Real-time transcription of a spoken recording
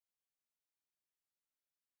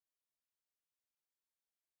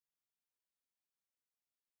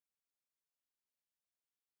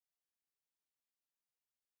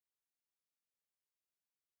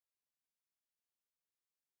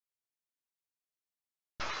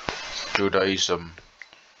Judaism,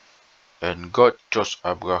 and God chose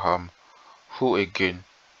Abraham, who again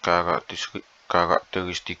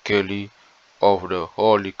characteristically of the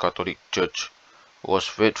Holy Catholic Church was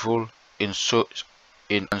faithful in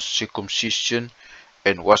uncircumcision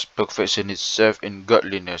and was perfection itself in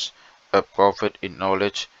godliness, a prophet in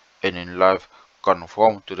knowledge and in life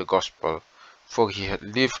conformed to the gospel. For he had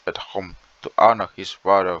lived at home to honor his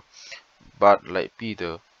father, but like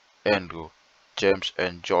Peter, Andrew, James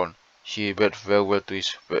and John, he bade farewell to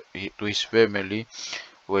his family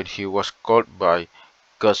when he was called by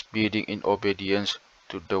God's bidding in obedience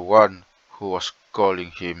to the one who was calling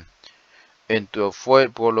him. And to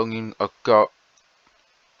avoid prolonging the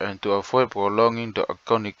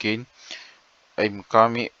account again, I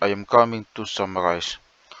am coming to summarize.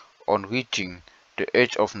 On reaching the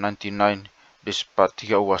age of 99, this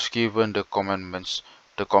patriarch was given the commandment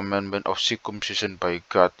of circumcision by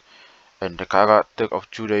God, and the character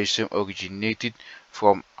of Judaism originated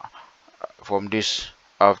from this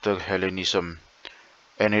after Hellenism,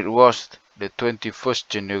 and it was the 21st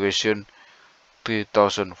generation,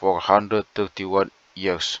 3431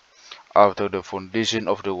 years after the foundation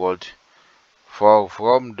of the world. For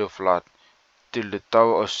from the flood till the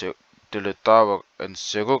Tower and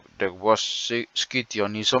Serug there was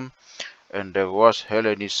Scythianism, and there was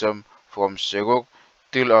Hellenism from Serug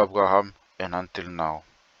till Abraham and until now.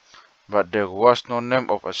 But there was no name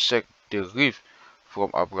of a sect derived from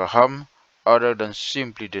Abraham other than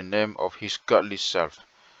simply the name of his godly self.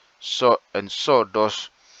 So those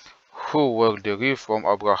who were derived from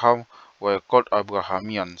Abraham were called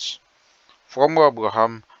Abrahamians. From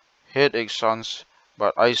Abraham had 8 sons,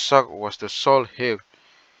 but Isaac was the sole heir.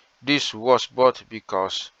 This was both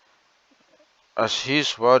because, as his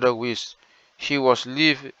father wished, he was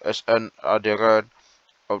lived as an adherent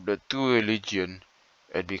of the true religion,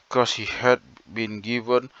 and because he had been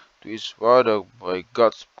given to his father by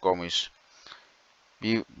God's promise.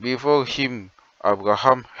 Before him,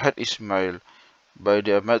 Abraham had Ishmael by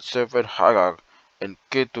the maidservant Hagar, and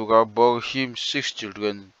Keturah bore him 6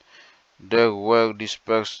 children. They were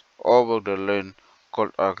dispersed over the land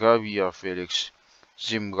called Arabia Felix,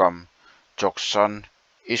 Zimram, Joksan,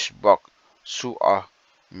 Ishbak, Suah,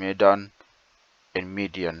 Medan, and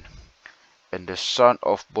Midian. And the son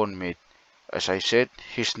of bondmaid, as I said,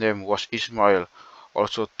 his name was Ishmael,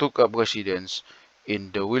 also took up residence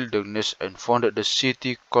in the wilderness and founded the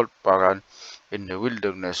city called Paran in the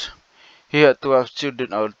wilderness. He had 12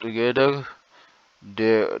 children altogether.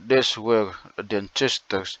 These were the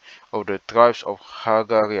ancestors of the tribes of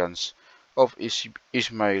Hagarians, of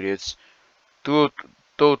Ishmaelites, though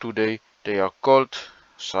today they are called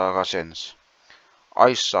Saracens.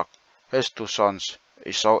 Isaac has 2 sons,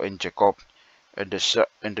 Esau and Jacob, and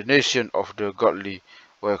the nation of the godly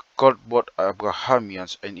were called both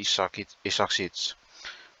Abrahamians and Isaacites.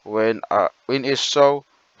 When Esau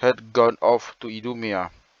had gone off to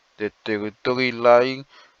Idumea, the territory lying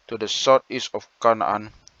to the southeast of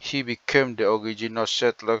Canaan, he became the original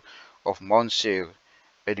settler of Mount Seir,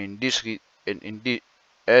 and in his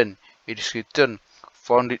return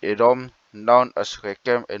founded Edom, known as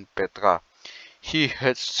Rechem and Petra. He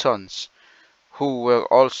had sons, who were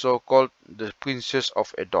also called the princes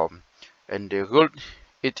of Edom, and they ruled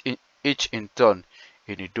each in turn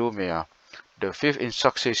in Idumea, the 5th in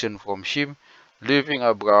succession from him, leaving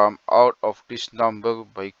Abraham out of this number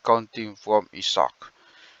by counting from Isaac,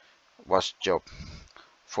 was Job.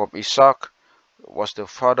 From Isaac was the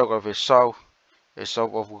father of Esau, Esau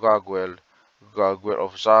of Raguel, Raguel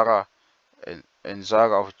of Zara, and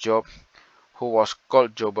Zara of Job, who was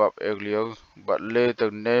called Jobab earlier, but later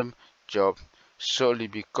named Job, solely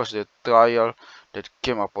because the trial that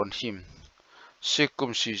came upon him.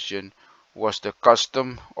 Circumcision was the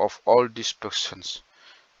custom of all these persons.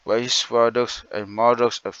 By his father's and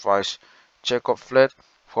mother's advice, Jacob fled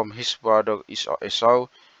from his brother Esau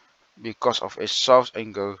because of Esau's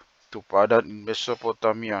anger to Padan in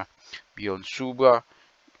Mesopotamia, beyond Suba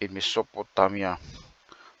in Mesopotamia.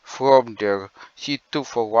 From there he took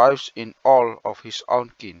for wives in all of his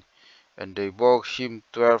own kin, and they bore him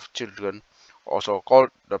 12 children, also called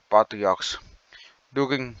the patriarchs.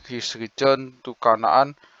 During his return to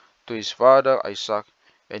Canaan, to his father Isaac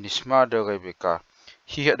and his mother Rebekah,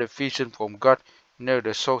 he had a vision from God near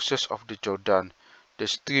the sources of the Jordan. The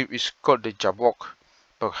stream is called the Jabbok,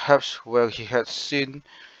 perhaps where he had seen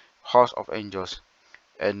hosts of angels.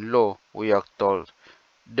 And lo, we are told,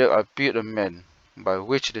 there appeared a man, by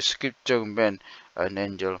which the scripture meant an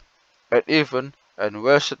angel, at even and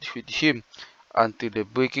wrestled with him until the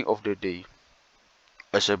breaking of the day.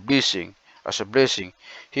 As a blessing,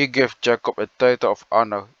 he gave Jacob a title of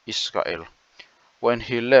honor, Israel. When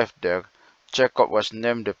he left there, Jacob was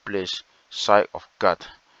named the place, Site of God.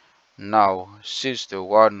 Now, since the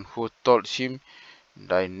one who told him,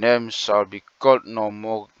 Thy name shall be called no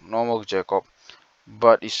more Jacob,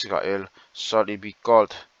 but Israel shall it be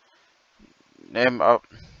called, name up,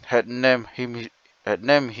 had named him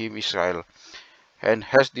Israel, and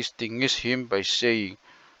has distinguished him by saying,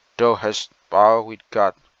 Thou hast power with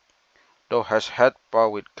God, thou hast had power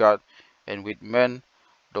with God, and with men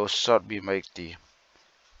thou shalt be mighty.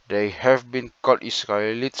 They have been called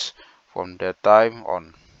Israelites from that time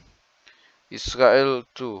on. Israel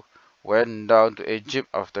too went down to Egypt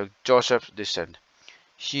after Joseph's descent.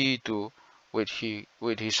 He too, with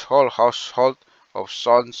his whole household of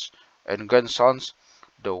sons and grandsons,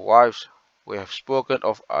 the wives we have spoken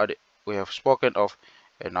of,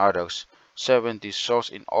 and others, 70 souls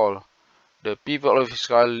in all. The people of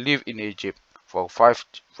Israel lived in Egypt for for,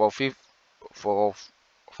 for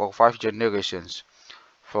 5 generations.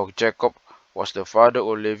 For Jacob was the father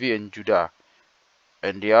of Levi and Judah,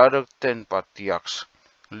 and the other 10 patriarchs.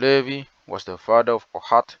 Levi was the father of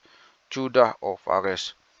Kohath, Judah of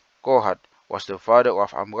Phares. Kohath was the father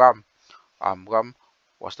of Amram. Amram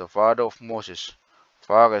was the father of Moses.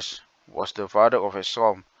 Phares was the father of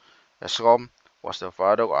Esrom. Esrom was the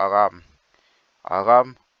father of Aram.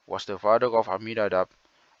 Aram was the father of Aminadab.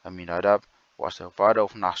 Aminadab was the father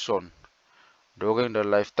of Nahshon. During the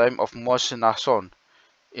lifetime of Moses and Nahshon,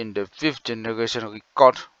 in the 5th generation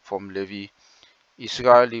record from Levi,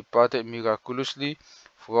 Israel departed miraculously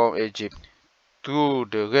from Egypt through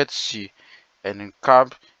the Red Sea and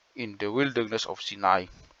encamped in the wilderness of Sinai.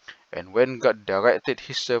 And when God directed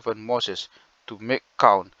his servant Moses to make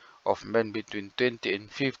count of men between 20 and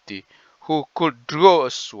 50 who could draw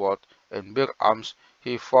a sword and bear arms,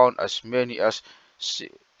 he found as many as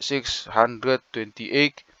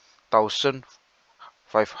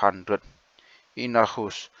 628,500.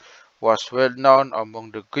 Inachus was well known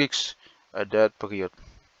among the Greeks at that period.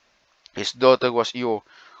 His daughter was Io,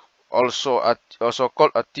 also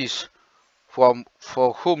called Attis, for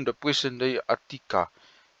whom the present-day Attica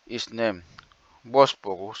is named.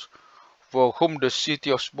 Bosporus, for whom the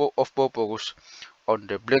city of Bosporus on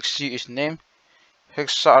the Black Sea is named.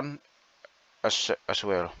 Hexan as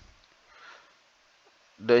well.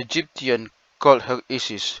 The Egyptians called her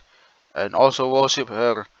Isis, and also worship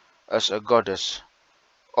her as a goddess.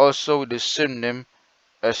 Also with the same name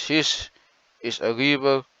as his is a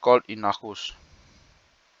river called Inachus.